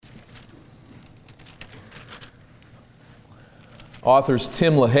Authors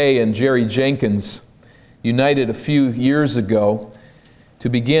Tim LaHaye and Jerry Jenkins united a few years ago to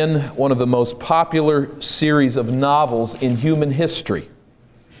begin one of the most popular series of novels in human history.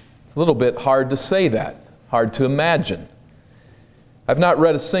 It's a little bit hard to say that, hard to imagine. I've not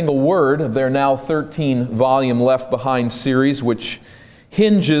read a single word of their now 13-volume Left Behind series, which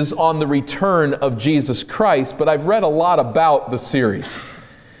hinges on the return of Jesus Christ, but I've read a lot about the series.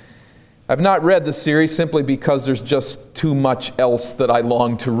 I've not read the series simply because there's just too much else that I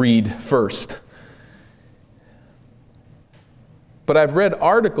long to read first. But I've read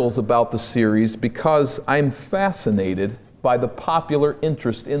articles about the series because I'm fascinated by the popular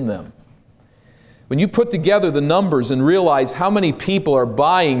interest in them. When you put together the numbers and realize how many people are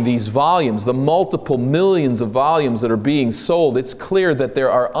buying these volumes, the multiple millions of volumes that are being sold, it's clear that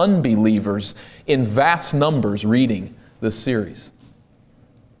there are unbelievers in vast numbers reading this series.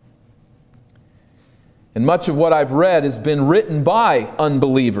 And much of what I've read has been written by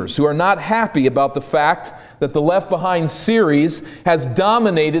unbelievers who are not happy about the fact that the Left Behind series has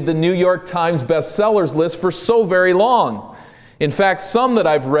dominated the New York Times bestsellers list for so very long. In fact, some that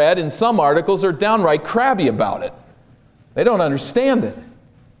I've read in some articles are downright crabby about it. They don't understand it.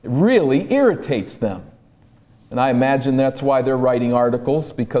 It really irritates them. And I imagine that's why they're writing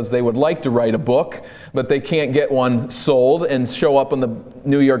articles, because they would like to write a book, but they can't get one sold and show up on the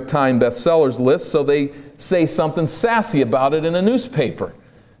New York Times bestsellers list, so they say something sassy about it in a newspaper.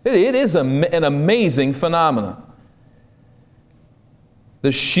 It is an amazing phenomenon.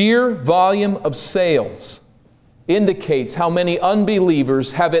 The sheer volume of sales indicates how many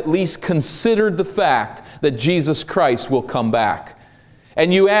unbelievers have at least considered the fact that Jesus Christ will come back.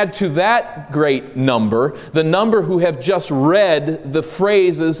 And you add to that great number the number who have just read the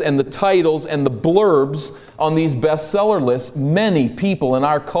phrases and the titles and the blurbs on these bestseller lists. Many people in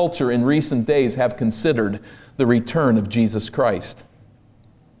our culture in recent days have considered the return of Jesus Christ.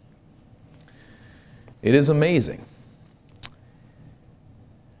 It is amazing,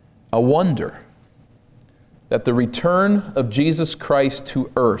 a wonder, that the return of Jesus Christ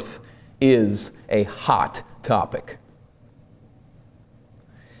to earth is a hot topic.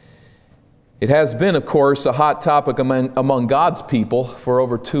 It has been, of course, a hot topic among God's people for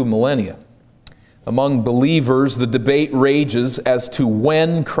over 2 millennia. Among believers, the debate rages as to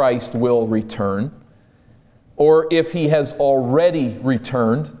when Christ will return, or if He has already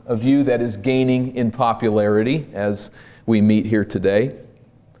returned, a view that is gaining in popularity as we meet here today,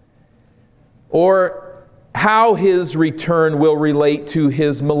 or how His return will relate to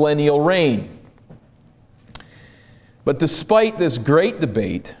His millennial reign. But despite this great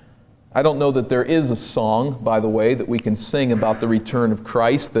debate, I don't know that there is a song, by the way, that we can sing about the return of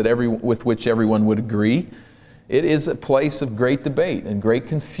Christ with which everyone would agree. It is a place of great debate and great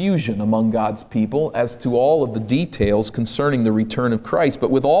confusion among God's people as to all of the details concerning the return of Christ.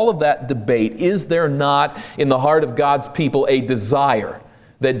 But with all of that debate, is there not in the heart of God's people a desire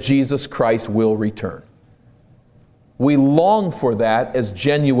that Jesus Christ will return? We long for that as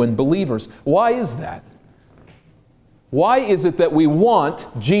genuine believers. Why is that? Why is it that we want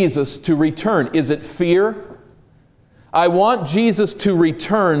Jesus to return? Is it fear? I want Jesus to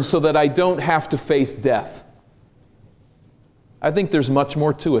return so that I don't have to face death. I think there's much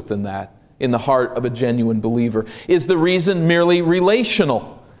more to it than that in the heart of a genuine believer. Is the reason merely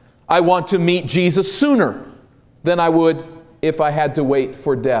relational? I want to meet Jesus sooner than I would if I had to wait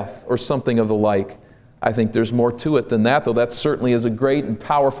for death or something of the like. I think there's more to it than that, though that certainly is a great and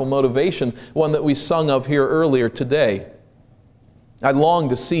powerful motivation, one that we sung of here earlier today. I long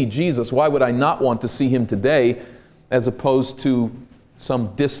to see Jesus. Why would I not want to see Him today as opposed to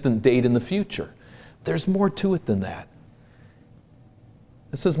some distant date in the future? There's more to it than that.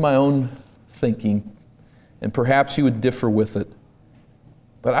 This is my own thinking, and perhaps you would differ with it.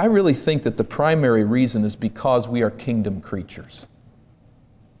 But I really think that the primary reason is because we are kingdom creatures.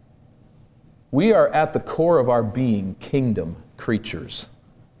 We are at the core of our being kingdom creatures.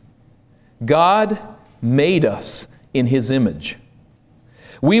 God made us in His image.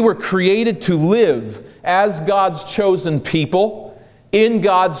 We were created to live as God's chosen people, in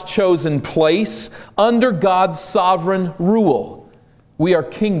God's chosen place, under God's sovereign rule. We are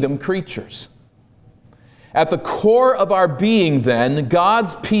kingdom creatures. At the core of our being, then,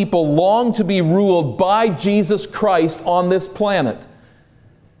 God's people long to be ruled by Jesus Christ on this planet.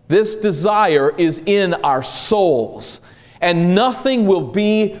 This desire is in our souls, and nothing will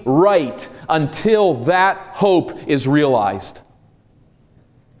be right until that hope is realized.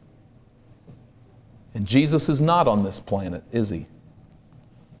 And Jesus is not on this planet, is He?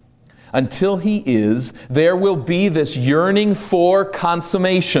 Until He is, there will be this yearning for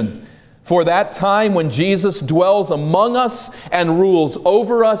consummation, for that time when Jesus dwells among us and rules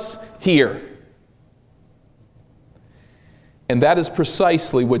over us here. And that is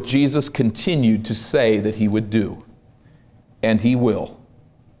precisely what Jesus continued to say that He would do. And He will.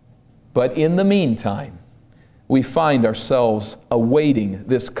 But in the meantime, we find ourselves awaiting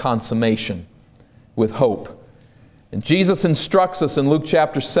this consummation with hope. And Jesus instructs us in Luke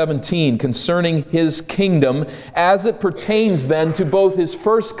chapter 17 concerning His kingdom as it pertains then to both His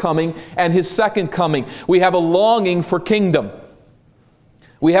first coming and His second coming. We have a longing for kingdom.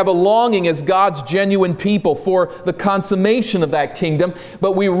 We have a longing as God's genuine people for the consummation of that kingdom,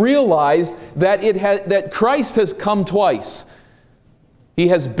 but we realize that that Christ has come twice. He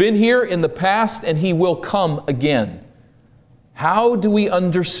has been here in the past and He will come again. How do we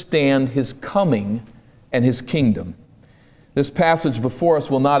understand His coming and His kingdom? This passage before us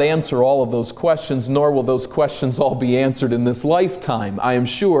will not answer all of those questions, nor will those questions all be answered in this lifetime, I am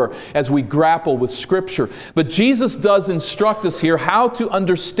sure, as we grapple with Scripture. But Jesus does instruct us here how to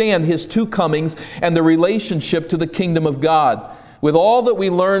understand His two comings and the relationship to the kingdom of God. With all that we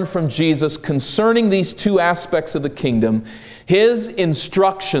learn from Jesus concerning these two aspects of the kingdom, His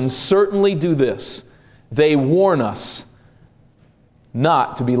instructions certainly do this. They warn us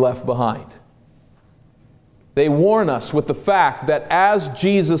not to be left behind. They warn us with the fact that as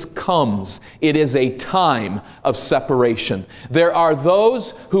Jesus comes, it is a time of separation. There are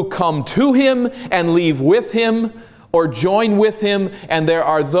those who come to Him and leave with Him or join with Him, and there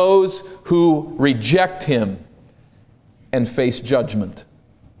are those who reject Him and face judgment.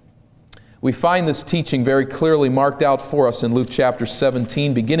 We find this teaching very clearly marked out for us in Luke chapter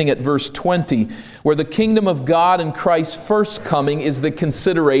 17, beginning at verse 20, where the kingdom of God and Christ's first coming is the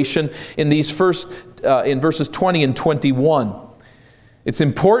consideration in these in verses 20 and 21. It's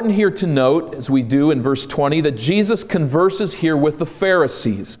important here to note, as we do in verse 20, that Jesus converses here with the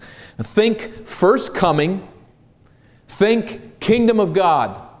Pharisees. Think first coming, think kingdom of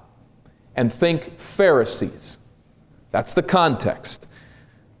God, and think Pharisees. That's the context.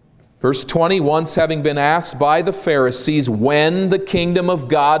 Verse 20, once having been asked by the Pharisees when the kingdom of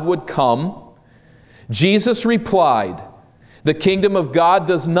God would come, Jesus replied, "The kingdom of God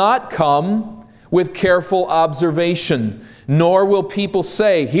does not come with careful observation, nor will people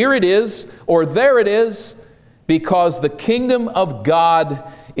say, 'Here it is,' or 'There it is,' because the kingdom of God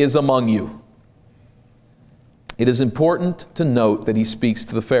is among you." It is important to note that He speaks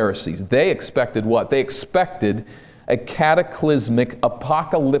to the Pharisees. They expected what? They expected a cataclysmic,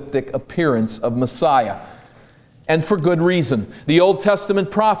 apocalyptic appearance of Messiah. And for good reason. The Old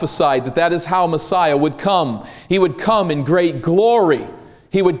Testament prophesied that that is how Messiah would come. He would come in great glory.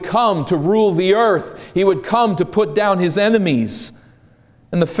 He would come to rule the earth. He would come to put down His enemies.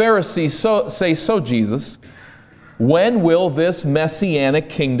 And the Pharisees say, "So Jesus, when will this messianic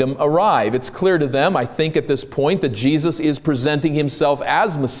kingdom arrive?" It's clear to them, I think at this point, that Jesus is presenting Himself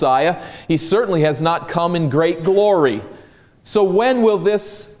as Messiah. He certainly has not come in great glory. So when will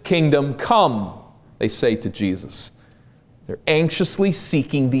this kingdom come? They say to Jesus. They're anxiously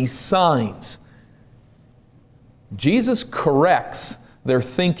seeking these signs. Jesus corrects their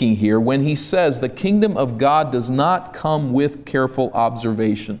thinking here when He says the kingdom of God does not come with careful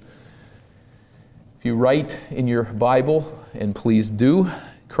observation. If you write in your Bible, and please do,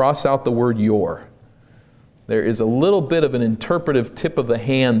 cross out the word "your." There is a little bit of an interpretive tip of the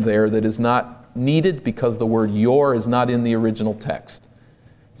hand there that is not needed because the word "your" is not in the original text.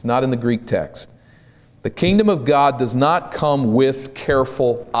 It's not in the Greek text. The kingdom of God does not come with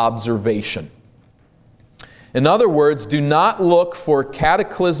careful observation. In other words, do not look for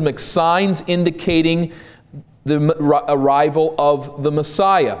cataclysmic signs indicating the arrival of the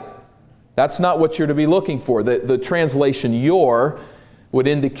Messiah. That's not what you're to be looking for. The translation "your" would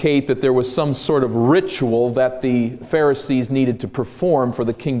indicate that there was some sort of ritual that the Pharisees needed to perform for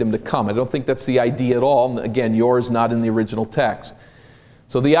the kingdom to come. I don't think that's the idea at all. Again, "your" is not in the original text.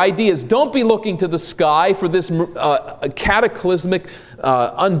 So the idea is, don't be looking to the sky for this cataclysmic,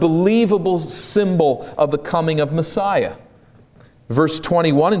 unbelievable symbol of the coming of Messiah. Verse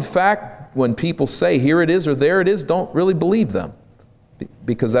 21, in fact, when people say, "Here it is," or "There it is," don't really believe them,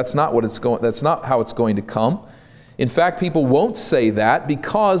 because that's not how it's going to come. In fact, people won't say that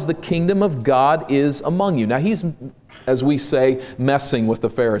because the kingdom of God is among you. Now He's, as we say, messing with the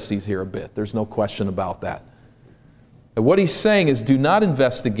Pharisees here a bit. There's no question about that. And what He's saying is, do not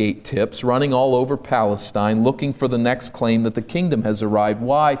investigate tips running all over Palestine looking for the next claim that the kingdom has arrived.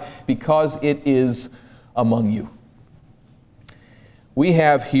 Why? Because it is among you. We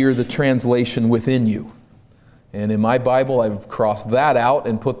have here the translation "within you." And in my Bible, I've crossed that out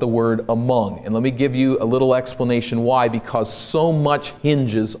and put the word among. And let me give you a little explanation why, because so much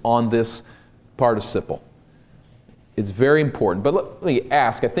hinges on this participle. It's very important. But let me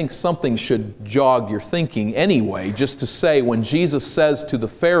ask, I think something should jog your thinking anyway, just to say when Jesus says to the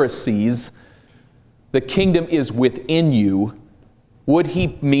Pharisees, the kingdom is within you, would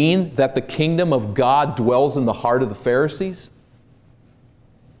he mean that the kingdom of God dwells in the heart of the Pharisees?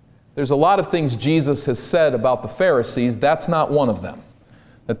 There's a lot of things Jesus has said about the Pharisees. That's not one of them.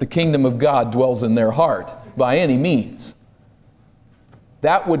 That the kingdom of God dwells in their heart by any means.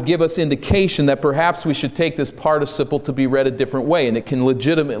 That would give us indication that perhaps we should take this participle to be read a different way, and it can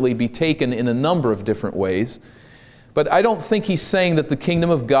legitimately be taken in a number of different ways. But I don't think he's saying that the kingdom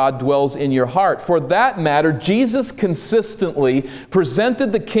of God dwells in your heart. For that matter, Jesus consistently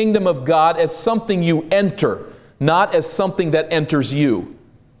presented the kingdom of God as something you enter, not as something that enters you.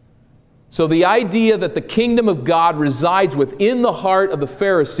 So the idea that the kingdom of God resides within the heart of the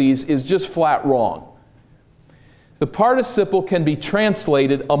Pharisees is just flat wrong. The participle can be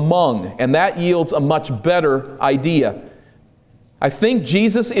translated among, and that yields a much better idea. I think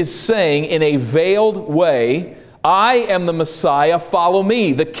Jesus is saying in a veiled way, I am the Messiah, follow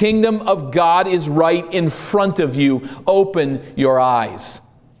me. The kingdom of God is right in front of you. Open your eyes.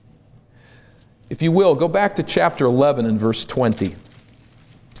 If you will, go back to chapter 11 and verse 20.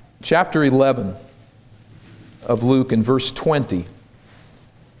 Chapter 11 of Luke and verse 20.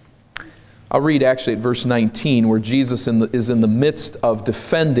 I'll read actually at verse 19 where Jesus is in the midst of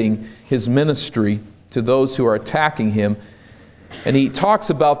defending his ministry to those who are attacking him. And he talks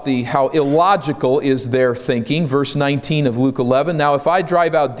about how illogical is their thinking. Verse 19 of Luke 11. Now if I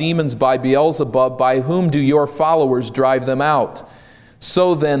drive out demons by Beelzebub, by whom do your followers drive them out?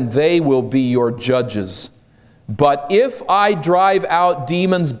 So then they will be your judges. But if I drive out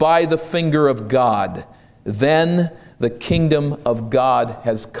demons by the finger of God, then the kingdom of God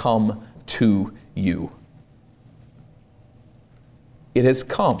has come to you. It has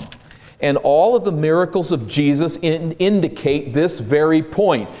come. And all of the miracles of Jesus indicate this very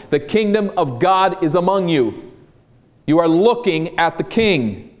point. The kingdom of God is among you. You are looking at the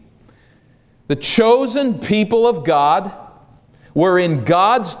King. The chosen people of God were in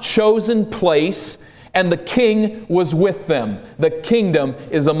God's chosen place, and the King was with them. The kingdom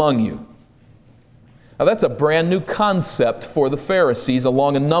is among you. Now that's a brand new concept for the Pharisees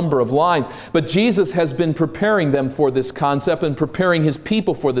along a number of lines. But Jesus has been preparing them for this concept and preparing His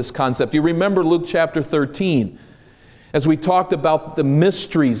people for this concept. You remember Luke chapter 13. As we talked about the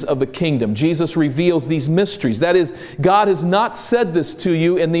mysteries of the kingdom, Jesus reveals these mysteries. That is, God has not said this to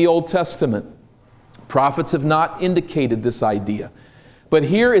you in the Old Testament. Prophets have not indicated this idea. But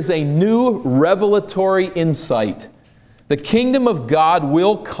here is a new revelatory insight. The kingdom of God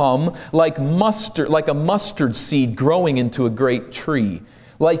will come like a mustard seed growing into a great tree,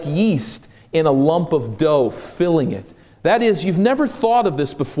 like yeast in a lump of dough filling it. That is, you've never thought of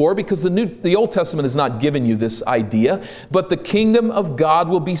this before because the Old Testament has not given you this idea, but the kingdom of God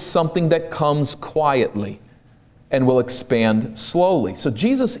will be something that comes quietly and will expand slowly. So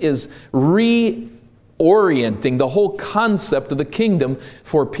Jesus is reorienting the whole concept of the kingdom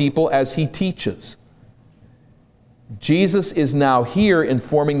for people as He teaches. Jesus is now here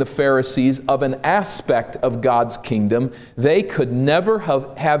informing the Pharisees of an aspect of God's kingdom they could never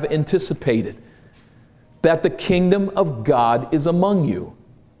have anticipated. That the kingdom of God is among you.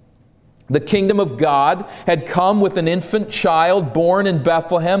 The kingdom of God had come with an infant child born in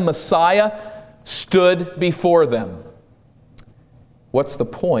Bethlehem. Messiah stood before them. What's the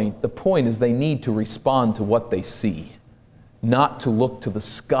point? The point is they need to respond to what they see, not to look to the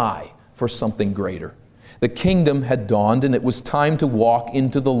sky for something greater. The kingdom had dawned, and it was time to walk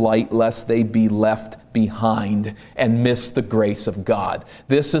into the light lest they be left behind and miss the grace of God.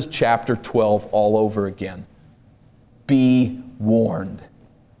 This is chapter 12 all over again. Be warned.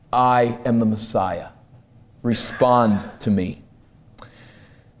 I am the Messiah. Respond to me.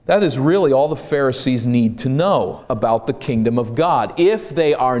 That is really all the Pharisees need to know about the kingdom of God. If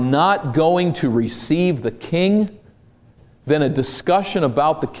they are not going to receive the King, then a discussion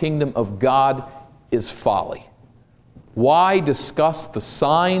about the kingdom of God is folly. Why discuss the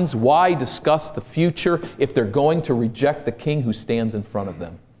signs? Why discuss the future if they're going to reject the King who stands in front of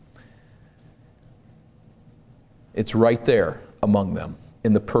them? It's right there among them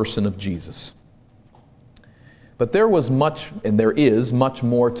in the person of Jesus. But there was much, and there is much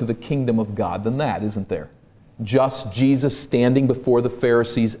more to the kingdom of God than that, isn't there? Just Jesus standing before the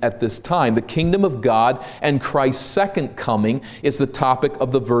Pharisees at this time. The kingdom of God and Christ's second coming is the topic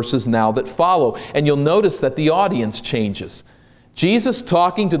of the verses now that follow. And you'll notice that the audience changes. Jesus,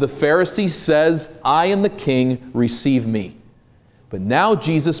 talking to the Pharisees, says, "I am the king, receive me." But now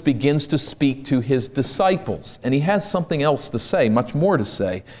Jesus begins to speak to his disciples, and he has something else to say, much more to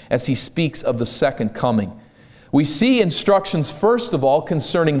say, as he speaks of the second coming. We see instructions, first of all,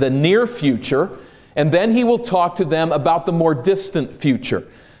 concerning the near future, and then he will talk to them about the more distant future.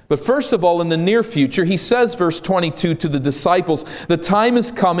 But first of all, in the near future, he says, verse 22, to the disciples, "The time is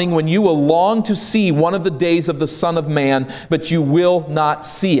coming when you will long to see one of the days of the Son of Man, but you will not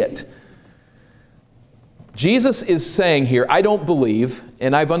see it." Jesus is saying here, I don't believe,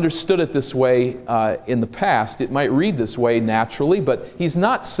 and I've understood it this way in the past, it might read this way naturally, but he's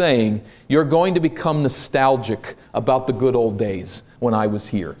not saying you're going to become nostalgic about the good old days when I was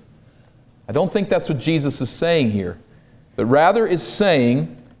here. I don't think that's what Jesus is saying here, but rather is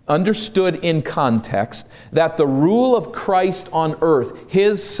saying, understood in context, that the rule of Christ on earth,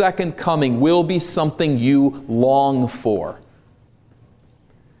 His second coming, will be something you long for.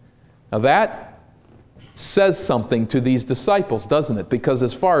 Now that says something to these disciples, doesn't it? Because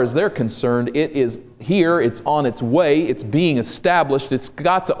as far as they're concerned, it is here, it's on its way, it's being established. It's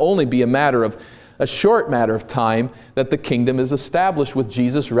got to only be a short matter of time that the kingdom is established with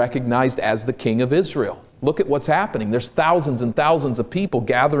Jesus recognized as the King of Israel. Look at what's happening. There's thousands and thousands of people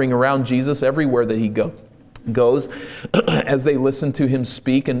gathering around Jesus everywhere that he goes as they listen to him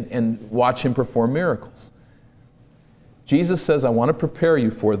speak and watch him perform miracles. Jesus says, I want to prepare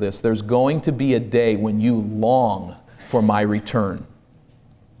you for this. There's going to be a day when you long for my return.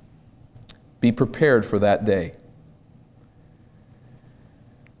 Be prepared for that day.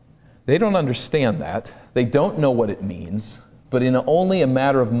 They don't understand that. They don't know what it means, but in only a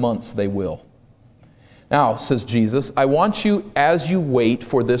matter of months they will. Now, says Jesus, I want you, as you wait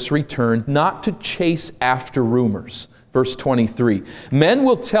for this return, not to chase after rumors. Verse 23. Men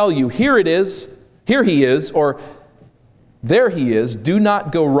will tell you, here he is, or there he is. Do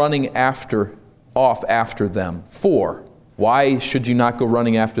not go running off after them. For, why should you not go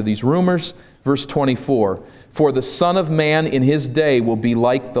running after these rumors? Verse 24. For the Son of Man in his day will be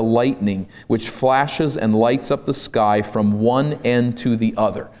like the lightning, which flashes and lights up the sky from one end to the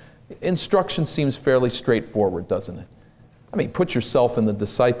other. Instruction seems fairly straightforward, doesn't it? I mean, put yourself in the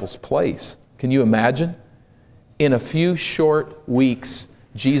disciples' place. Can you imagine? In a few short weeks,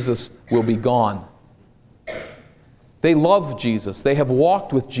 Jesus will be gone. They love Jesus. They have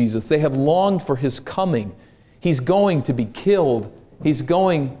walked with Jesus. They have longed for His coming. He's going to be killed. He's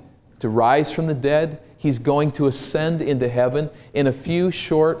going to rise from the dead. He's going to ascend into heaven. In a few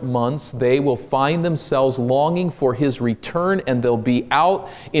short months, they will find themselves longing for His return, and they'll be out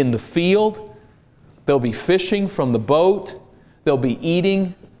in the field. They'll be fishing from the boat. They'll be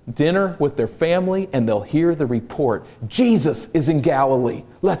eating dinner with their family, and they'll hear the report, Jesus is in Galilee.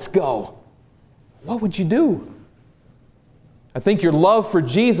 Let's go. What would you do? I think your love for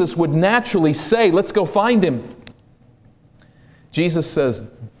Jesus would naturally say, let's go find Him. Jesus says,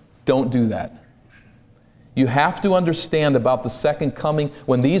 don't do that. You have to understand about the second coming.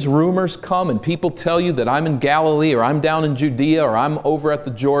 When these rumors come and people tell you that I'm in Galilee or I'm down in Judea or I'm over at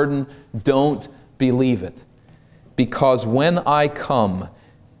the Jordan, don't believe it. Because when I come,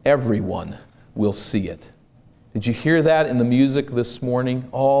 everyone will see it. Did you hear that in the music this morning?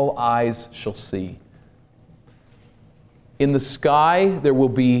 All eyes shall see. In the sky, there will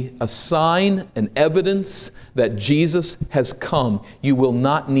be a sign, an evidence that Jesus has come. You will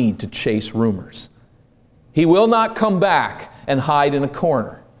not need to chase rumors. He will not come back and hide in a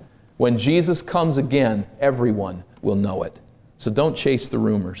corner. When Jesus comes again, everyone will know it. So don't chase the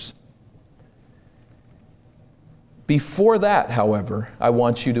rumors. Before that, however, I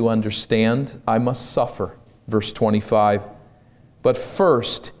want you to understand, I must suffer. Verse 25. But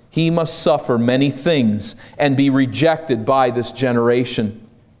first, He must suffer many things and be rejected by this generation.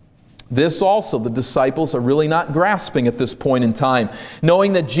 This also the disciples are really not grasping at this point in time.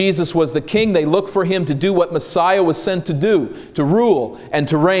 Knowing that Jesus was the King, they look for Him to do what Messiah was sent to do, to rule and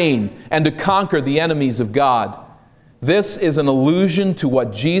to reign and to conquer the enemies of God. This is an allusion to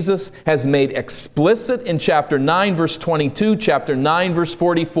what Jesus has made explicit in chapter 9, verse 22, chapter 9, verse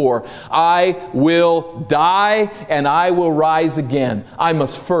 44. I will die and I will rise again. I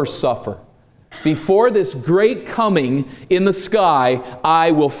must first suffer. Before this great coming in the sky,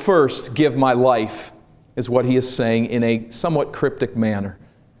 I will first give my life, is what He is saying in a somewhat cryptic manner.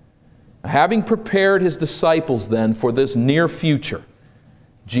 Having prepared His disciples then for this near future,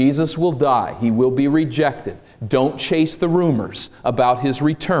 Jesus will die. He will be rejected. Don't chase the rumors about His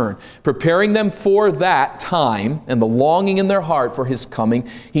return. Preparing them for that time and the longing in their heart for His coming,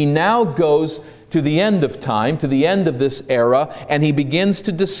 He now goes to the end of time, to the end of this era, and He begins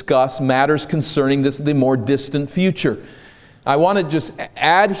to discuss matters concerning the more distant future. I want to just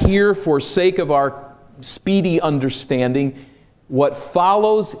add here, for sake of our speedy understanding, what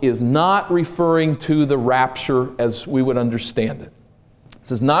follows is not referring to the rapture as we would understand it.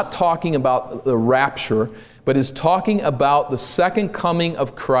 This is not talking about the rapture, but is talking about the second coming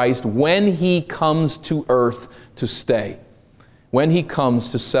of Christ when He comes to earth to stay, when He comes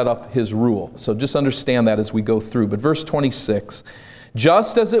to set up His rule. So just understand that as we go through. But verse 26,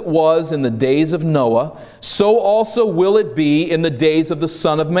 just as it was in the days of Noah, so also will it be in the days of the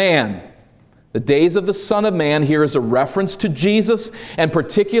Son of Man. The days of the Son of Man here is a reference to Jesus, and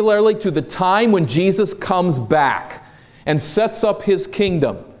particularly to the time when Jesus comes back and sets up His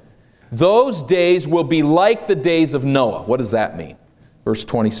kingdom. Those days will be like the days of Noah. What does that mean? Verse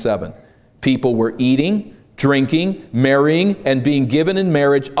 27. People were eating, drinking, marrying, and being given in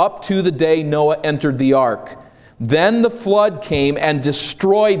marriage up to the day Noah entered the ark. Then the flood came and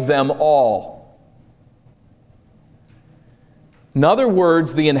destroyed them all. In other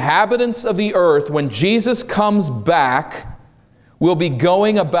words, the inhabitants of the earth, when Jesus comes back, will be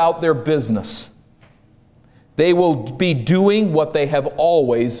going about their business. They will be doing what they have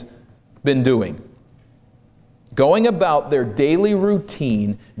always been doing. Going about their daily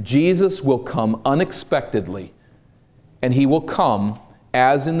routine, Jesus will come unexpectedly, and He will come,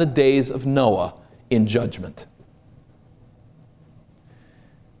 as in the days of Noah, in judgment.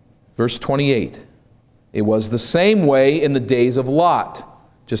 Verse 28, it was the same way in the days of Lot.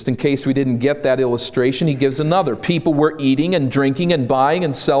 Just in case we didn't get that illustration, he gives another. People were eating and drinking and buying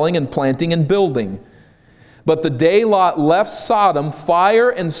and selling and planting and building. But the day Lot left Sodom, fire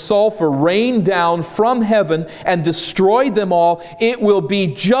and sulfur rained down from heaven and destroyed them all. It will be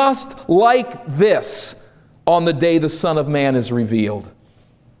just like this on the day the Son of Man is revealed.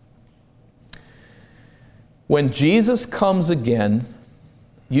 When Jesus comes again,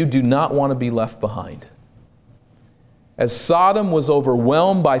 you do not want to be left behind. As Sodom was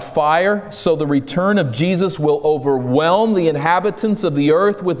overwhelmed by fire, so the return of Jesus will overwhelm the inhabitants of the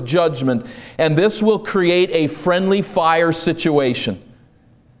earth with judgment, and this will create a friendly fire situation.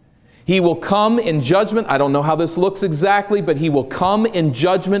 He will come in judgment. I don't know how this looks exactly, but He will come in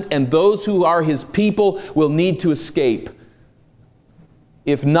judgment, and those who are His people will need to escape.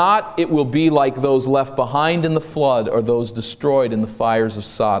 If not, it will be like those left behind in the flood or those destroyed in the fires of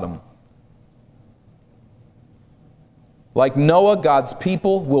Sodom. Like Noah, God's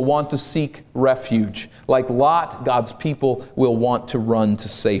people will want to seek refuge. Like Lot, God's people will want to run to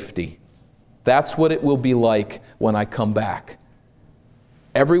safety. That's what it will be like when I come back.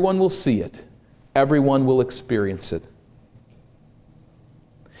 Everyone will see it. Everyone will experience it.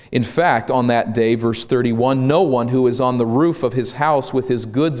 In fact, on that day, verse 31, no one who is on the roof of his house with his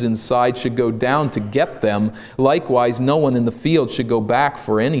goods inside should go down to get them. Likewise, no one in the field should go back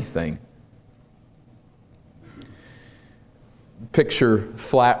for anything. Picture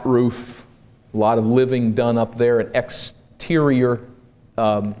flat roof, a lot of living done up there, an exterior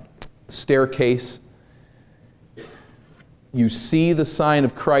staircase. You see the sign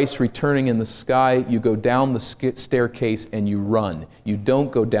of Christ returning in the sky, you go down the staircase and you run. You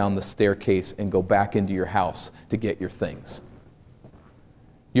don't go down the staircase and go back into your house to get your things.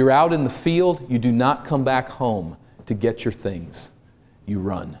 You're out in the field, you do not come back home to get your things. You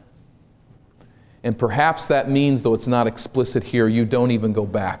run. And perhaps that means, though it's not explicit here, you don't even go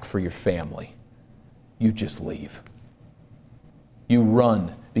back for your family. You just leave. You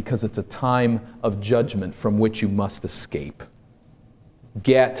run because it's a time of judgment from which you must escape.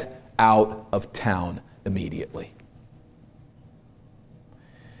 Get out of town immediately.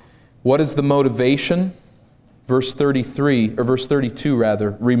 What is the motivation? Verse 32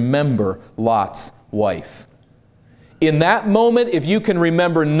 rather, remember Lot's wife. In that moment, if you can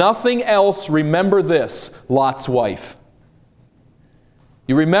remember nothing else, remember this, Lot's wife.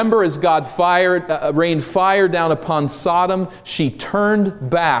 You remember as God rained fire down upon Sodom, she turned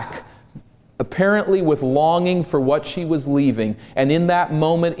back, apparently with longing for what she was leaving, and in that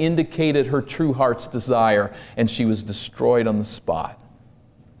moment indicated her true heart's desire, and she was destroyed on the spot.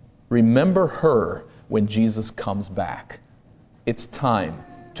 Remember her when Jesus comes back. It's time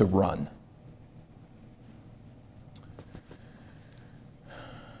to run.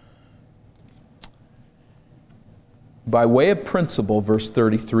 By way of principle, verse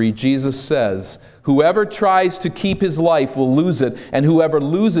 33, Jesus says, whoever tries to keep his life will lose it, and whoever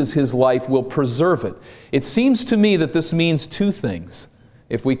loses his life will preserve it. It seems to me that this means two things.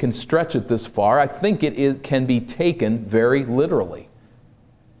 If we can stretch it this far, I think it can be taken very literally.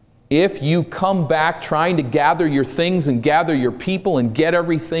 If you come back trying to gather your things and gather your people and get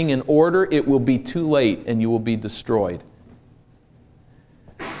everything in order, it will be too late and you will be destroyed.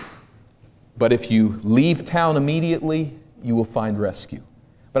 But if you leave town immediately, you will find rescue.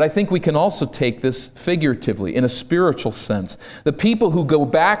 But I think we can also take this figuratively, in a spiritual sense. The people who go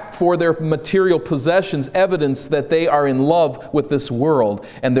back for their material possessions evidence that they are in love with this world,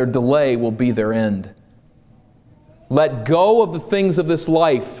 and their delay will be their end. Let go of the things of this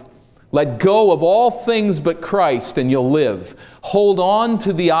life. Let go of all things but Christ, and you'll live. Hold on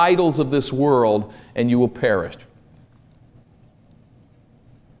to the idols of this world, and you will perish.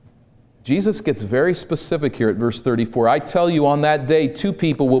 Jesus gets very specific here at verse 34. I tell you, on that day, 2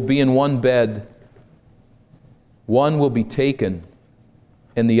 people will be in one bed. One will be taken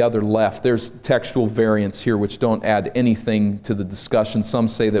and the other left. There's textual variants here which don't add anything to the discussion. Some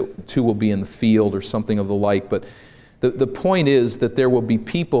say that 2 will be in the field or something of the like. But the point is that there will be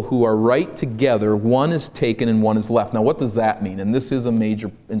people who are right together. One is taken and one is left. Now, what does that mean? And this is a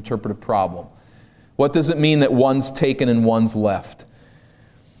major interpretive problem. What does it mean that one's taken and one's left?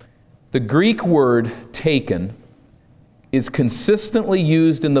 The Greek word taken is consistently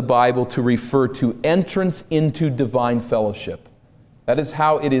used in the Bible to refer to entrance into divine fellowship. That is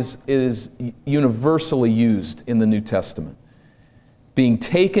how it is universally used in the New Testament. Being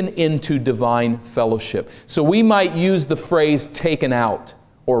taken into divine fellowship. So we might use the phrase taken out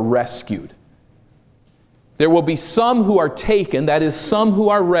or rescued. There will be some who are taken, that is, some who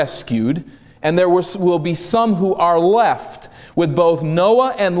are rescued, and there will be some who are left. With both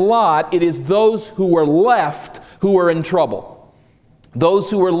Noah and Lot, it is those who were left who were in trouble.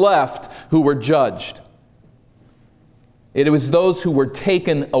 Those who were left who were judged. It was those who were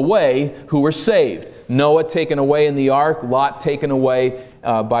taken away who were saved. Noah taken away in the ark, Lot taken away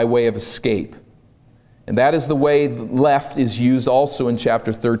by way of escape. And that is the way the left is used also in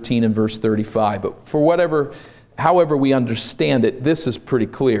chapter 13 and verse 35. But for however we understand it, this is pretty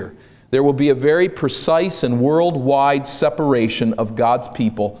clear. There will be a very precise and worldwide separation of God's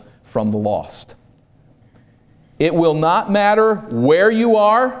people from the lost. It will not matter where you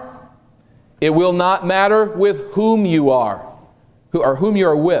are. It will not matter with whom you are, or whom you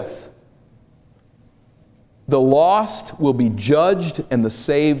are with. The lost will be judged and the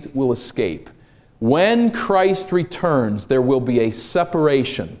saved will escape. When Christ returns, there will be a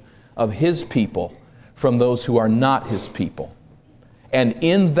separation of His people from those who are not His people. And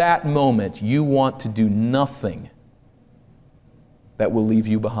in that moment, you want to do nothing that will leave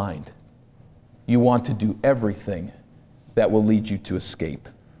you behind. You want to do everything that will lead you to escape.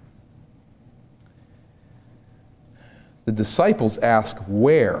 The disciples ask,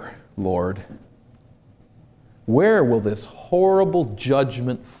 "Where, Lord? Where will this horrible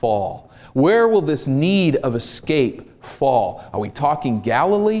judgment fall? Where will this need of escape fall? Are we talking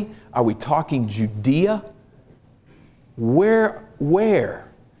Galilee? Are we talking Judea? Where?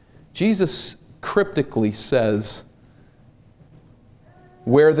 Jesus cryptically says,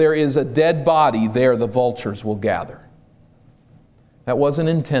 where there is a dead body, there the vultures will gather. That wasn't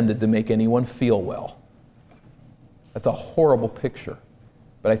intended to make anyone feel well. That's a horrible picture.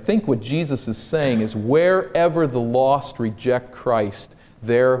 But I think what Jesus is saying is wherever the lost reject Christ,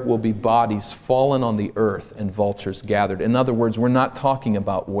 there will be bodies fallen on the earth and vultures gathered. In other words, we're not talking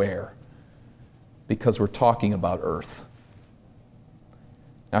about where, because we're talking about earth.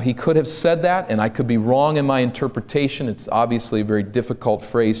 Now, he could have said that, and I could be wrong in my interpretation. It's obviously a very difficult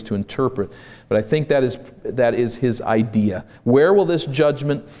phrase to interpret, but I think that is his idea. Where will this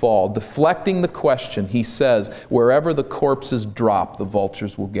judgment fall? Deflecting the question, he says, wherever the corpses drop, the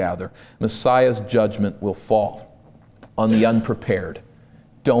vultures will gather. Messiah's judgment will fall on the unprepared.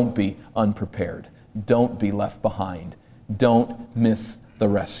 Don't be unprepared. Don't be left behind. Don't miss the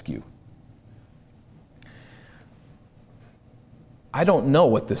rescue. I don't know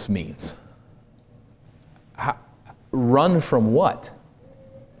what this means. Run from what?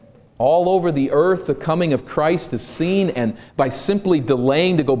 All over the earth, the coming of Christ is seen, and by simply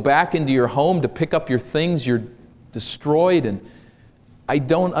delaying to go back into your home to pick up your things, you're destroyed, and I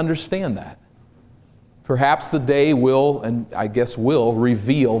don't understand that. Perhaps the day will, and I guess will,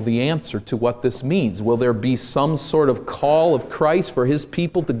 reveal the answer to what this means. Will there be some sort of call of Christ for His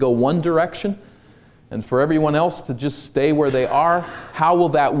people to go one direction, and for everyone else to just stay where they are? How will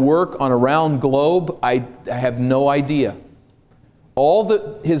that work on a round globe? I have no idea. All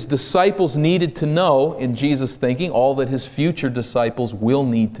that His disciples needed to know in Jesus' thinking, all that His future disciples will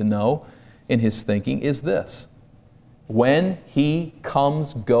need to know in His thinking is this: when He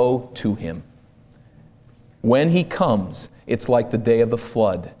comes, go to Him. When He comes, it's like the day of the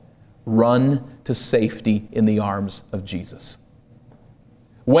flood. Run to safety in the arms of Jesus.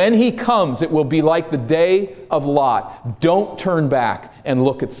 When He comes, it will be like the day of Lot. Don't turn back and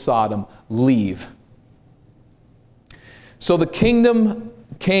look at Sodom. Leave. So the kingdom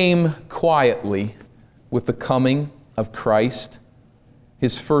came quietly with the coming of Christ,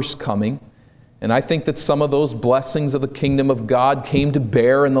 His first coming. And I think that some of those blessings of the kingdom of God came to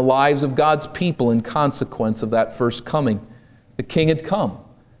bear in the lives of God's people in consequence of that first coming. The King had come.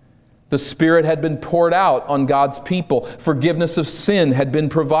 The Spirit had been poured out on God's people. Forgiveness of sin had been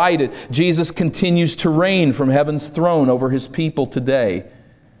provided. Jesus continues to reign from heaven's throne over His people today.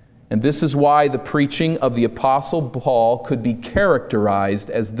 And this is why the preaching of the Apostle Paul could be characterized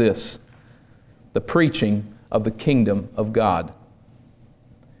as this: the preaching of the kingdom of God.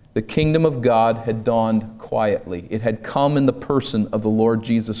 The kingdom of God had dawned quietly. It had come in the person of the Lord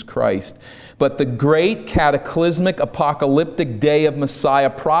Jesus Christ. But the great cataclysmic apocalyptic day of Messiah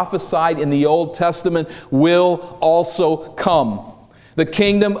prophesied in the Old Testament will also come. The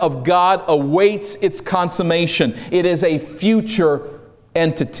kingdom of God awaits its consummation. It is a future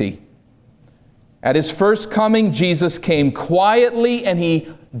entity. At His first coming, Jesus came quietly and He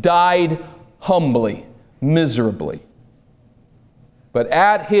died humbly, miserably. But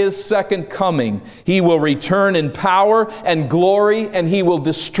at His second coming, He will return in power and glory, and He will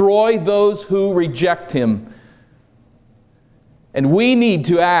destroy those who reject Him. And we need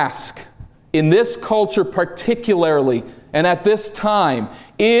to ask, in this culture particularly, and at this time,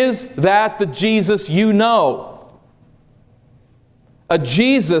 is that the Jesus you know? A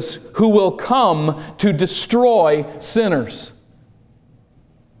Jesus who will come to destroy sinners.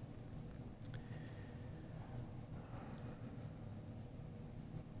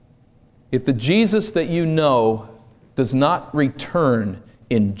 If the Jesus that you know does not return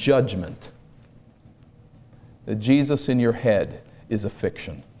in judgment, the Jesus in your head is a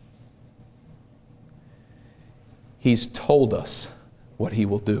fiction. He's told us what He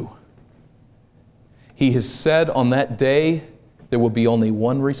will do. He has said on that day there will be only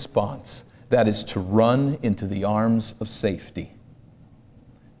one response, that is to run into the arms of safety.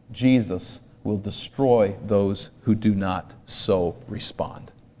 Jesus will destroy those who do not so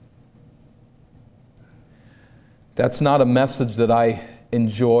respond. That's not a message that I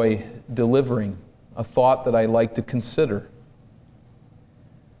enjoy delivering, a thought that I like to consider.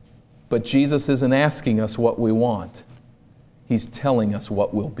 But Jesus isn't asking us what we want. He's telling us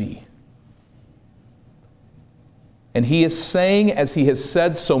what will be. And He is saying, as He has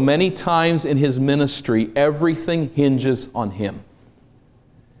said so many times in His ministry, everything hinges on Him.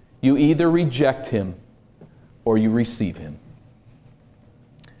 You either reject Him or you receive Him.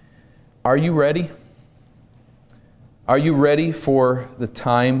 Are you ready? Are you ready for the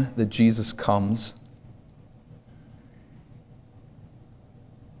time that Jesus comes?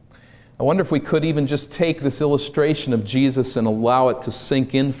 I wonder if we could even just take this illustration of Jesus and allow it to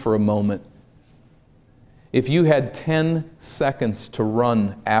sink in for a moment. If you had 10 seconds to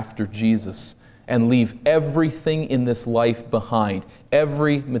run after Jesus and leave everything in this life behind,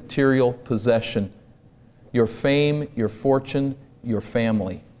 every material possession, your fame, your fortune, your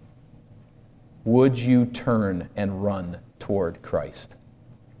family, would you turn and run toward Christ?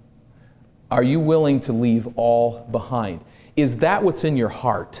 Are you willing to leave all behind? Is that what's in your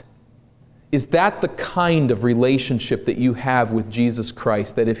heart? Is that the kind of relationship that you have with Jesus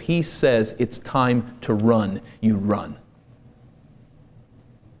Christ, that if He says it's time to run, you run?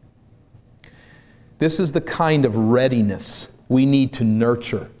 This is the kind of readiness we need to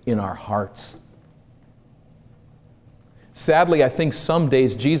nurture in our hearts. Sadly, I think some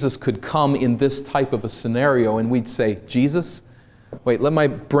days Jesus could come in this type of a scenario and we'd say, Jesus, wait, let my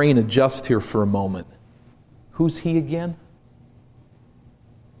brain adjust here for a moment. Who's He again?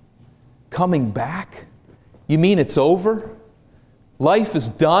 Coming back? You mean it's over? Life is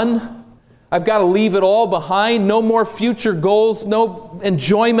done? I've got to leave it all behind? No more future goals, no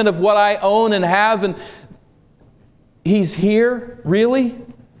enjoyment of what I own and have, and He's here? Really?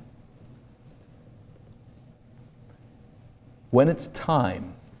 When it's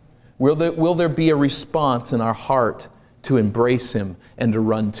time, will there be a response in our heart to embrace Him and to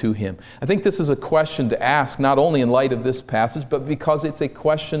run to Him? I think this is a question to ask, not only in light of this passage, but because it's a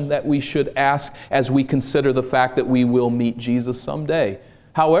question that we should ask as we consider the fact that we will meet Jesus someday.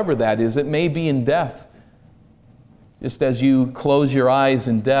 However that is, it may be in death. Just as you close your eyes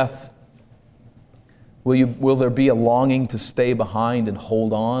in death, will there be a longing to stay behind and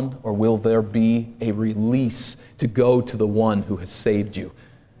hold on? Or will there be a release to go to the one who has saved you,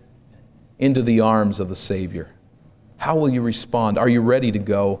 into the arms of the Savior? How will you respond? Are you ready to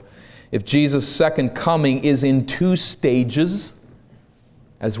go? If Jesus' second coming is in 2 stages,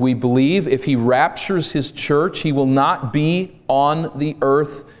 as we believe, if He raptures His church, He will not be on the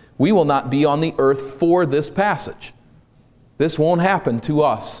earth. We will not be on the earth for this passage. This won't happen to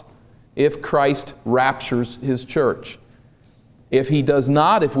us if Christ raptures His church. If He does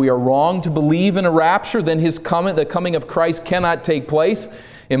not, if we are wrong to believe in a rapture, then the coming of Christ cannot take place.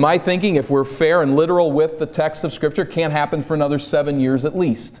 In my thinking, if we're fair and literal with the text of Scripture, can't happen for another 7 years at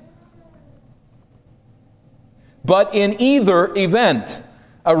least. But in either event,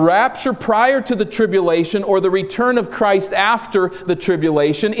 a rapture prior to the tribulation or the return of Christ after the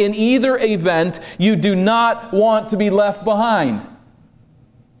tribulation, in either event, you do not want to be left behind.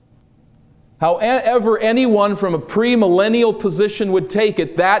 However anyone from a premillennial position would take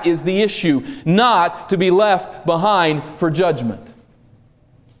it, that is the issue, not to be left behind for judgment.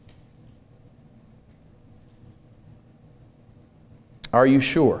 Are you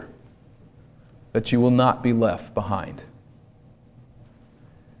sure that you will not be left behind?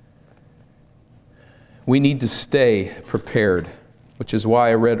 We need to stay prepared, which is why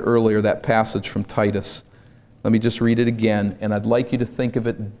I read earlier that passage from Titus. Let me just read it again, and I'd like you to think of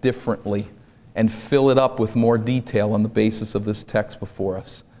it differently and fill it up with more detail on the basis of this text before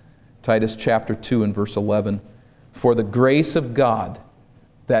us. Titus chapter 2 and verse 11. For the grace of God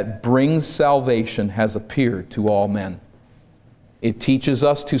that brings salvation has appeared to all men. It teaches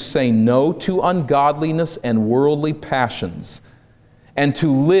us to say no to ungodliness and worldly passions, and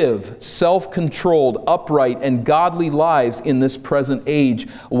to live self-controlled, upright, and godly lives in this present age,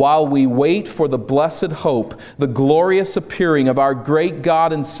 while we wait for the blessed hope, the glorious appearing of our great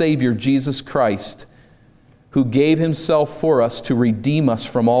God and Savior, Jesus Christ, who gave Himself for us to redeem us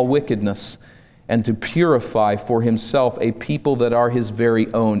from all wickedness, and to purify for Himself a people that are His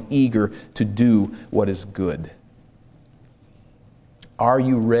very own, eager to do what is good. Are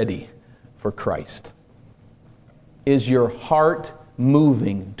you ready for Christ? Is your heart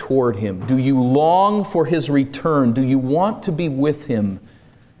moving toward Him? Do you long for His return? Do you want to be with Him?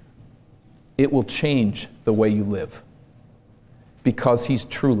 It will change the way you live, because He's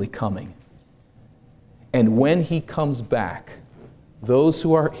truly coming. And when He comes back, those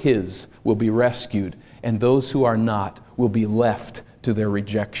who are His will be rescued, and those who are not will be left to their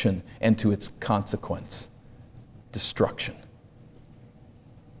rejection and to its consequence, destruction.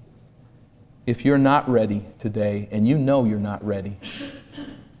 If you're not ready today, and you know you're not ready,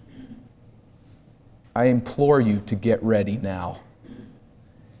 I implore you to get ready now.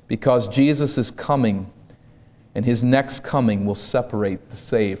 Because Jesus is coming, and His next coming will separate the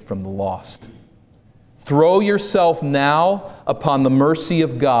saved from the lost. Throw yourself now upon the mercy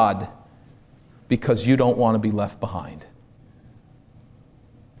of God, because you don't want to be left behind.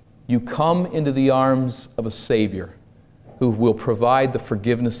 You come into the arms of a Savior who will provide the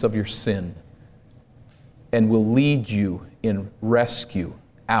forgiveness of your sin and will lead you in rescue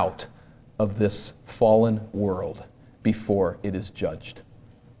out of this fallen world before it is judged.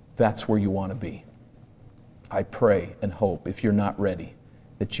 That's where you want to be. I pray and hope, if you're not ready,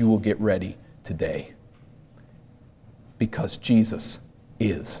 that you will get ready today, because Jesus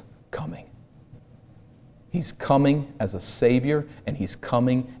is coming. He's coming as a Savior, and He's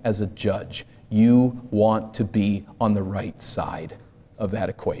coming as a judge. You want to be on the right side of that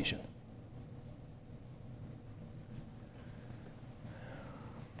equation.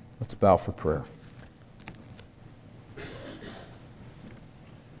 Let's bow for prayer.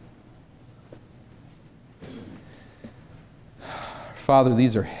 Father,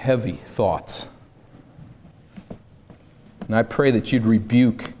 these are heavy thoughts. And I pray that You'd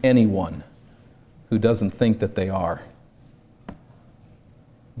rebuke anyone who doesn't think that they are.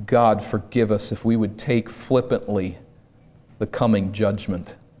 God, forgive us if we would take flippantly the coming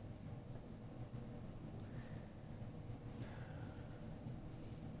judgment.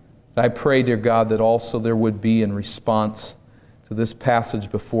 I pray, dear God, that also there would be, in response to this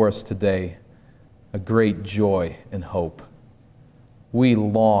passage before us today, a great joy and hope. We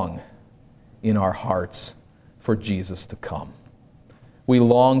long in our hearts for Jesus to come. We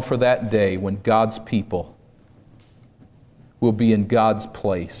long for that day when God's people will be in God's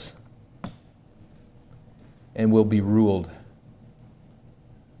place and will be ruled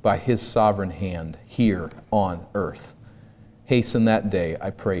by His sovereign hand here on earth. Hasten that day, I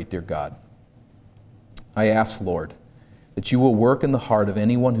pray, dear God. I ask, Lord, that You will work in the heart of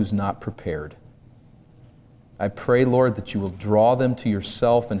anyone who's not prepared. I pray, Lord, that You will draw them to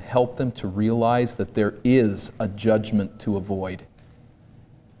Yourself and help them to realize that there is a judgment to avoid.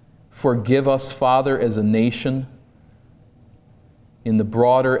 Forgive us, Father, as a nation, in the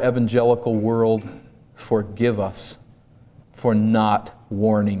broader evangelical world. Forgive us for not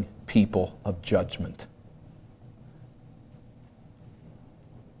warning people of judgment.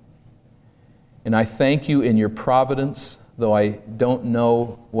 And I thank You in Your providence, though I don't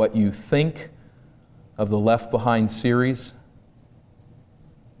know what You think of the Left Behind series.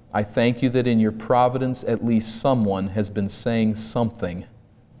 I thank you that in your providence at least someone has been saying something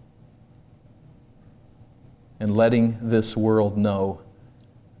and letting this world know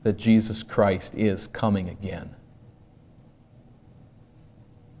that Jesus Christ is coming again.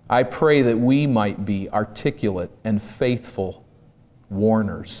 I pray that we might be articulate and faithful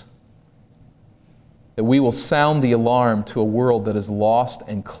warners, that we will sound the alarm to a world that is lost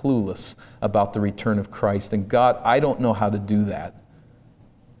and clueless about the return of Christ. And God, I don't know how to do that.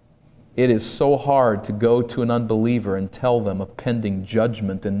 It is so hard to go to an unbeliever and tell them of pending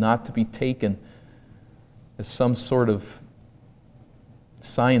judgment and not to be taken as some sort of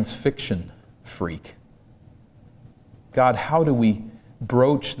science fiction freak. God, how do we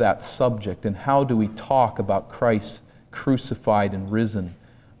broach that subject, and how do we talk about Christ crucified and risen?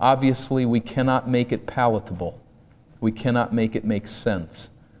 Obviously, we cannot make it palatable. We cannot make it make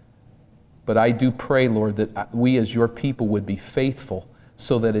sense. But I do pray, Lord, that we as your people would be faithful,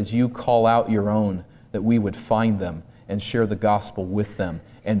 so that as you call out your own, that we would find them and share the gospel with them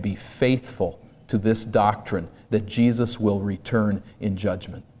and be faithful to this doctrine that Jesus will return in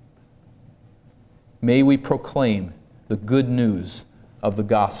judgment. May we proclaim the good news of the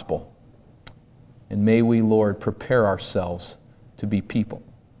gospel. And may we, Lord, prepare ourselves to be people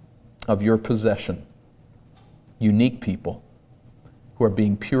of your possession, unique people who are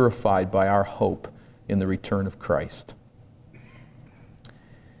being purified by our hope in the return of Christ.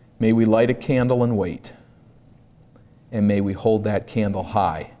 May we light a candle and wait, and may we hold that candle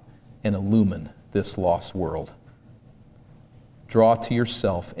high and illumine this lost world. Draw to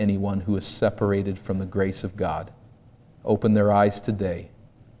yourself anyone who is separated from the grace of God. Open their eyes today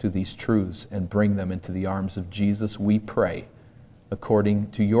to these truths and bring them into the arms of Jesus, we pray,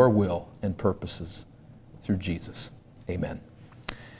 according to your will and purposes through Jesus. Amen.